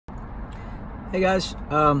Hey guys,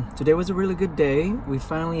 today was a really good day. We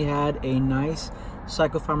finally had a nice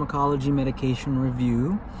psychopharmacology medication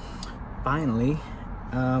review. Finally.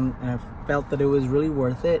 And I felt that it was really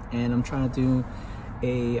worth it, and I'm trying to do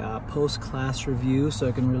a post-class review so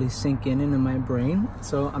it can really sink in into my brain.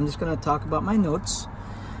 So I'm just going to talk about my notes.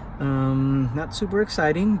 Not super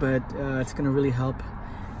exciting, but it's going to really help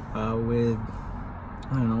with,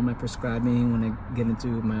 I don't know, my prescribing when I get into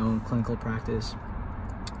my own clinical practice.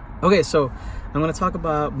 Okay, so I'm going to talk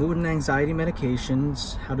about mood and anxiety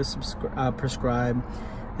medications, how to prescribe,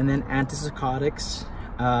 and then antipsychotics,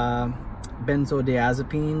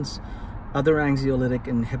 benzodiazepines, other anxiolytic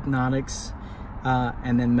and hypnotics,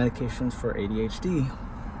 and then medications for ADHD.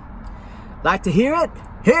 Like to hear it?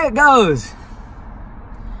 Here it goes!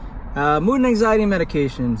 Mood and anxiety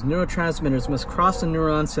medications. Neurotransmitters must cross the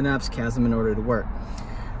neuron synapse chasm in order to work.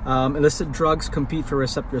 Illicit drugs compete for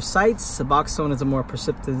receptor sites. Suboxone is a more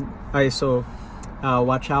persistent, so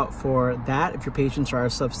watch out for that. If your patients are a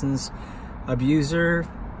substance abuser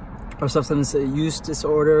or substance use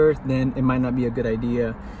disorder, then it might not be a good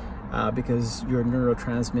idea because your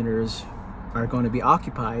neurotransmitters are going to be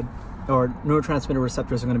occupied, or neurotransmitter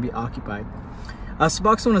receptors are going to be occupied.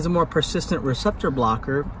 Suboxone is a more persistent receptor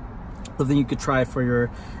blocker, something you could try for your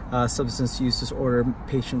substance use disorder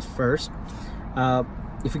patients first.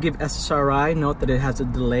 If you give SSRI, note that it has a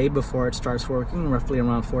delay before it starts working, roughly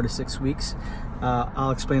around 4 to 6 weeks.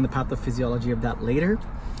 I'll explain the pathophysiology of that later.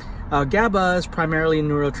 GABA is primarily a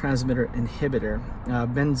neurotransmitter inhibitor.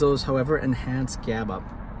 Benzos, however, enhance GABA.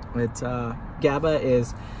 GABA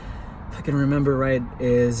is, if I can remember right,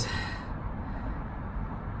 is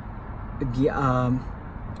gamma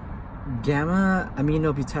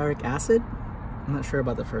aminobutyric acid. I'm not sure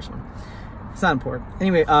about the first one. It's not important.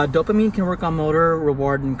 Anyway, dopamine can work on motor,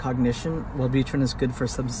 reward, and cognition, while Wellbutrin is good for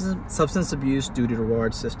substance abuse due to the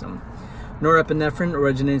reward system. Norepinephrine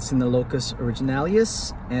originates in the locus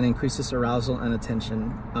originalis and increases arousal and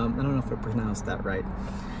attention. I don't know if I pronounced that right.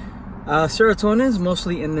 Serotonin is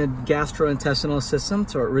mostly in the gastrointestinal system,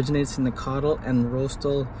 so it originates in the caudal and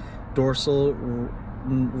rostral dorsal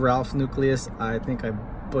Ralph nucleus. I think I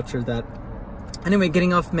butchered that. Anyway,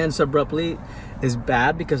 getting off meds abruptly is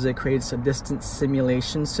bad because it creates a distant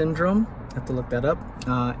simulation syndrome. I have to look that up.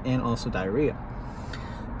 And also diarrhea.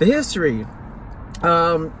 The history.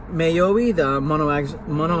 Mayowi, the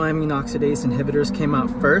monoamine oxidase inhibitors, came out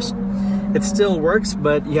first. It still works,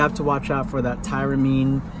 but you have to watch out for that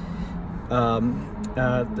tyramine.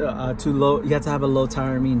 Too low. You have to have a low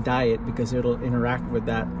tyramine diet because it'll interact with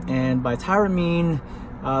that. And by tyramine,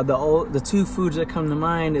 the two foods that come to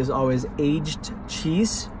mind is always aged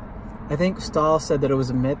cheese. I think Stahl said that it was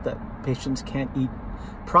a myth that patients can't eat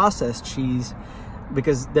processed cheese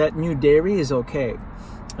because that new dairy is okay.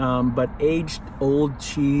 But aged old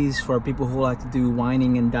cheese for people who like to do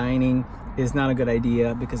wining and dining is not a good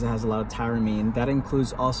idea because it has a lot of tyramine. That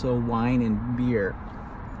includes also wine and beer.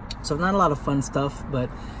 So not a lot of fun stuff, but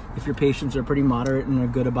if your patients are pretty moderate and are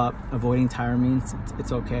good about avoiding tyramine,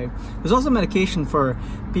 it's okay. There's also medication for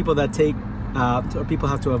people that take, or people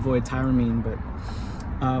have to avoid tyramine, but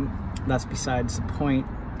that's besides the point.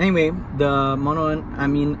 Anyway, the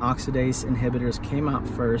monoamine oxidase inhibitors came out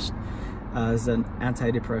first as an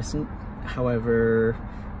antidepressant. However,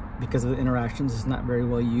 because of the interactions, it's not very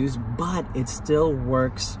well used, but it still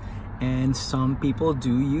works, and some people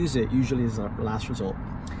do use it, usually as a last result.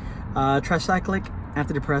 Tricyclic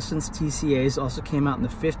antidepressants, TCAs, also came out in the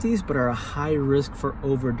 50s, but are a high risk for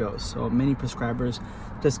overdose. So many prescribers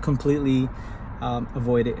just completely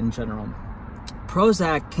avoid it in general.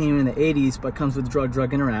 Prozac came in the 80s, but comes with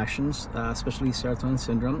drug-drug interactions, especially serotonin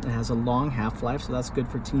syndrome. It has a long half-life, so that's good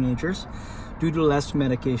for teenagers due to less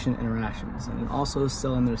medication interactions, and it also is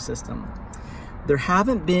still in their system. There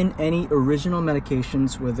haven't been any original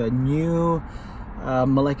medications with a new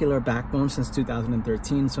molecular backbone since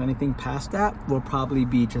 2013, so anything past that will probably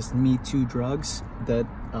be just Me Too drugs that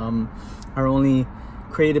are only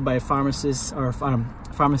created by pharmacists or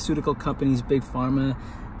pharmaceutical companies, big pharma,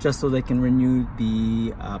 just so they can renew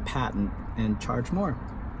the patent and charge more.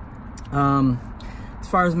 As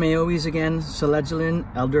far as Mayowi's, again, Selegiline,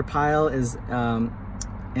 Elderpile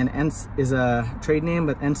is a trade name,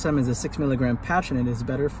 but Ensem is a 6 milligram patch, and it is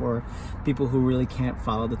better for people who really can't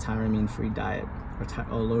follow the tyramine-free diet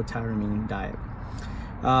or low tyramine diet.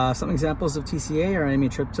 Some examples of TCA are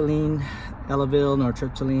amitriptyline, Elavil,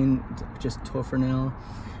 nortriptyline, just tofranil,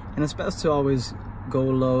 and it's best to always go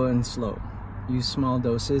low and slow. Use small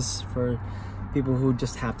doses for people who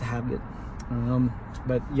just have to have it.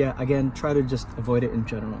 But yeah, again, try to just avoid it in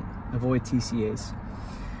general. Avoid TCAs.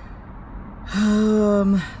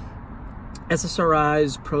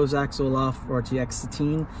 SSRIs, Prozac, Zoloft, or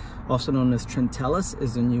Duloxetine, also known as Trintellus,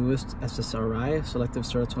 is the newest SSRI, selective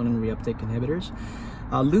serotonin reuptake inhibitors.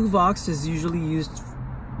 Luvox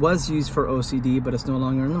was used for OCD, but it's no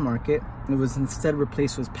longer in the market. It was instead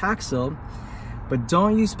replaced with Paxil, but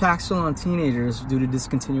don't use Paxil on teenagers due to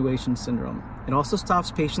discontinuation syndrome. It also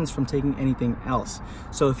stops patients from taking anything else.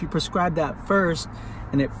 So if you prescribe that first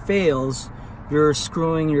and it fails, you're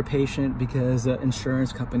screwing your patient because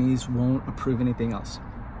insurance companies won't approve anything else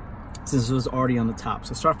since it was already on the top.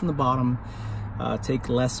 So start from the bottom, take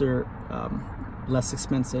less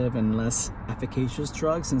expensive and less efficacious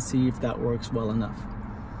drugs and see if that works well enough.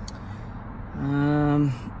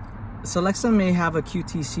 Celexa may have a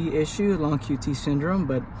QTC issue, long QT syndrome,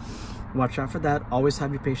 but watch out for that. Always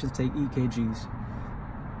have your patients take EKGs.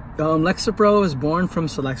 Lexapro is born from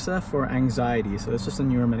Celexa for anxiety, so it's just a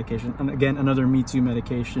newer medication. And again, another Me Too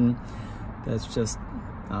medication that's just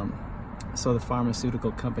so the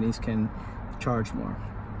pharmaceutical companies can charge more.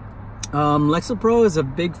 Lexapro is a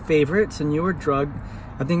big favorite. It's a newer drug.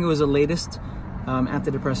 I think it was the latest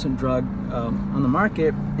antidepressant drug on the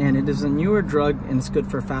market, and it is a newer drug, and it's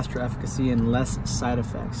good for faster efficacy and less side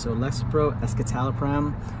effects. So Lexapro,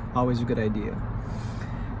 escitalopram, always a good idea.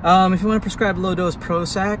 If you want to prescribe low-dose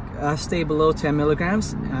Prozac, stay below 10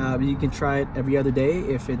 milligrams. You can try it every other day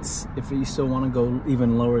if you still want to go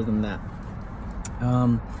even lower than that.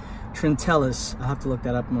 Trintellus, I'll have to look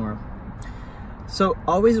that up more. So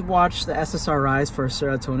always watch the SSRIs for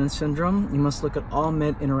serotonin syndrome. You must look at all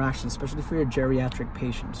med interactions, especially for your geriatric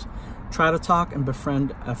patients. Try to talk and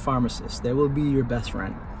befriend a pharmacist. They will be your best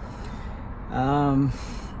friend.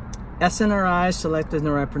 SNRIs, selective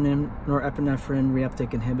norepinephrine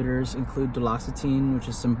reuptake inhibitors, include duloxetine, which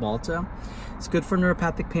is Cymbalta. It's good for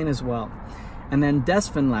neuropathic pain as well. And then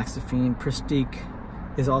desvenlafaxine, Prescribing,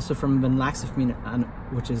 is also from venlafaxine,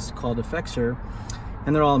 which is called Effexor,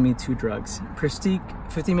 and they're all Me Too drugs. Prescribing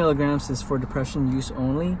 50 milligrams is for depression use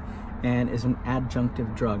only and is an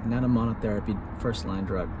adjunctive drug, not a monotherapy first-line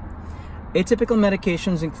drug. Atypical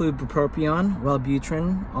medications include bupropion,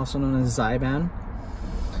 Wellbutrin, also known as Zyban.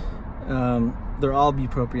 They're all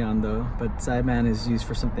bupropion though, but Zyban is used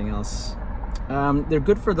for something else. They're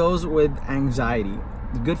good for those with anxiety.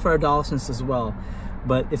 They're good for adolescents as well.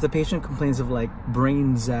 But if the patient complains of like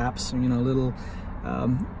brain zaps, little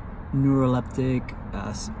neuroleptic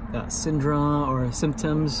syndrome or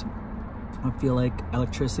symptoms, I feel like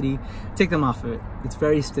electricity, take them off of it. It's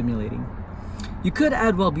very stimulating. You could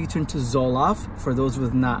add Wellbutrin to Zoloft for those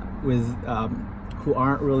who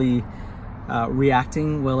aren't really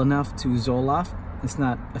reacting well enough to Zoloft. It's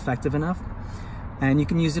not effective enough. And you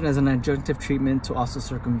can use it as an adjunctive treatment to also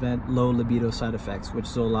circumvent low libido side effects, which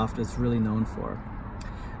Zoloft is really known for.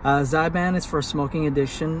 Zyban is for smoking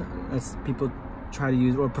addiction, as people try to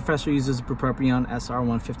use, or Professor uses bupropion SR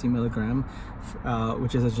 150 milligram,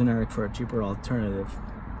 which is a generic for a cheaper alternative.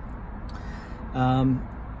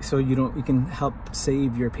 So you can help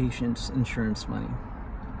save your patient's insurance money.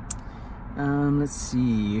 Let's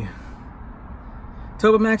see.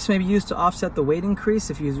 Tobamax may be used to offset the weight increase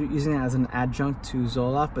if you're using it as an adjunct to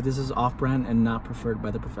Zoloft, but this is off-brand and not preferred by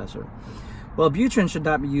the professor. Wellbutrin should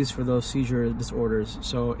not be used for those seizure disorders.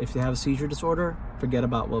 So if you have a seizure disorder, forget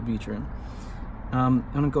about Wellbutrin. I'm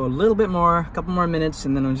gonna go a little bit more, a couple more minutes,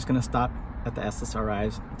 and then I'm just gonna stop at the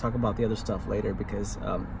SSRIs and talk about the other stuff later because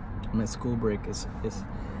my school break is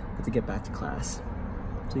to get back to class.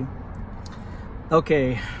 See?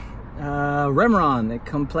 Okay. Remeron, it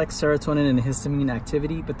complex serotonin and histamine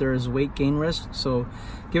activity, but there is weight gain risk, so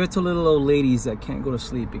give it to little old ladies that can't go to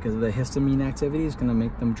sleep because the histamine activity is going to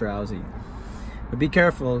make them drowsy. But be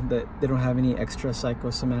careful that they don't have any extra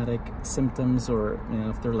psychosomatic symptoms, or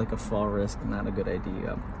if they're like a fall risk, not a good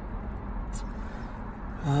idea.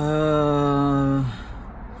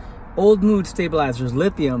 Old mood stabilizers.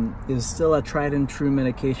 Lithium is still a tried and true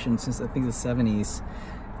medication since I think the 70s.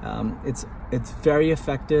 It's very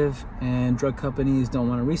effective, and drug companies don't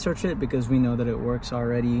want to research it because we know that it works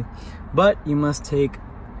already. But you must take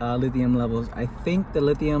lithium levels. I think the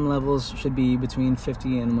lithium levels should be between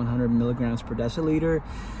 50 and 100 milligrams per deciliter.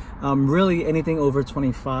 Really, anything over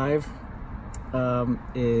 25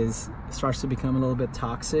 starts to become a little bit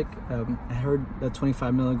toxic. I heard that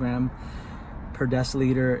 25 milligram per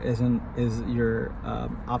deciliter is your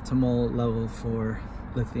optimal level for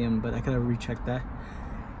lithium, but I gotta recheck that.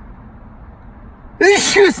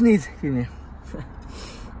 Sneeze. Excuse me.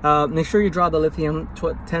 Make sure you draw the lithium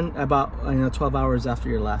about 12 hours after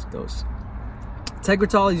your last dose.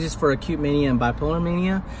 Tegretol is used for acute mania and bipolar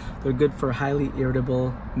mania. They're good for highly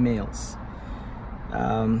irritable males.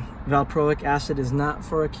 Valproic acid is not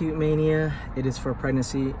for acute mania. It is for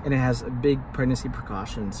pregnancy, and it has a big pregnancy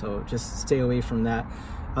precaution, so just stay away from that.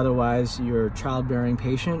 Otherwise, your childbearing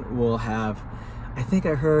patient will have, I think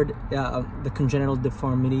I heard the congenital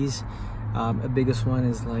deformities. The biggest one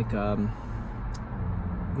is like,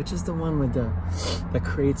 which is the one with that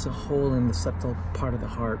creates a hole in the septal part of the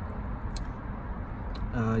heart.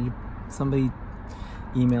 Somebody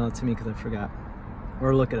email it to me because I forgot,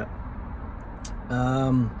 or look it up.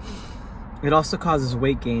 It also causes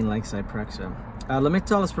weight gain like Zyprexa.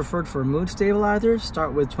 Lamictal is preferred for mood stabilizers.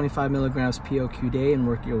 Start with 25 milligrams POQ day and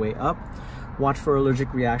work your way up. Watch for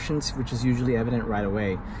allergic reactions, which is usually evident right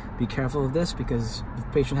away. Be careful of this because if the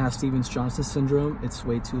patient has Stevens-Johnson syndrome, it's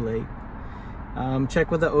way too late.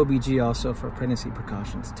 Check with the OBG also for pregnancy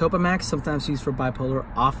precautions. Topamax, sometimes used for bipolar,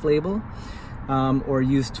 off-label, or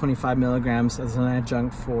use 25 milligrams as an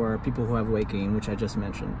adjunct for people who have weight gain, which I just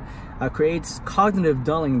mentioned. Creates cognitive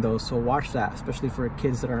dulling though, so watch that, especially for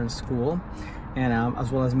kids that are in school, and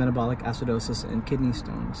as well as metabolic acidosis and kidney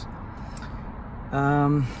stones.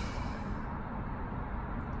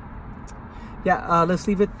 Yeah, let's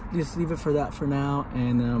leave it for that for now,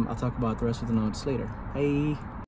 and I'll talk about the rest of the notes later. Bye.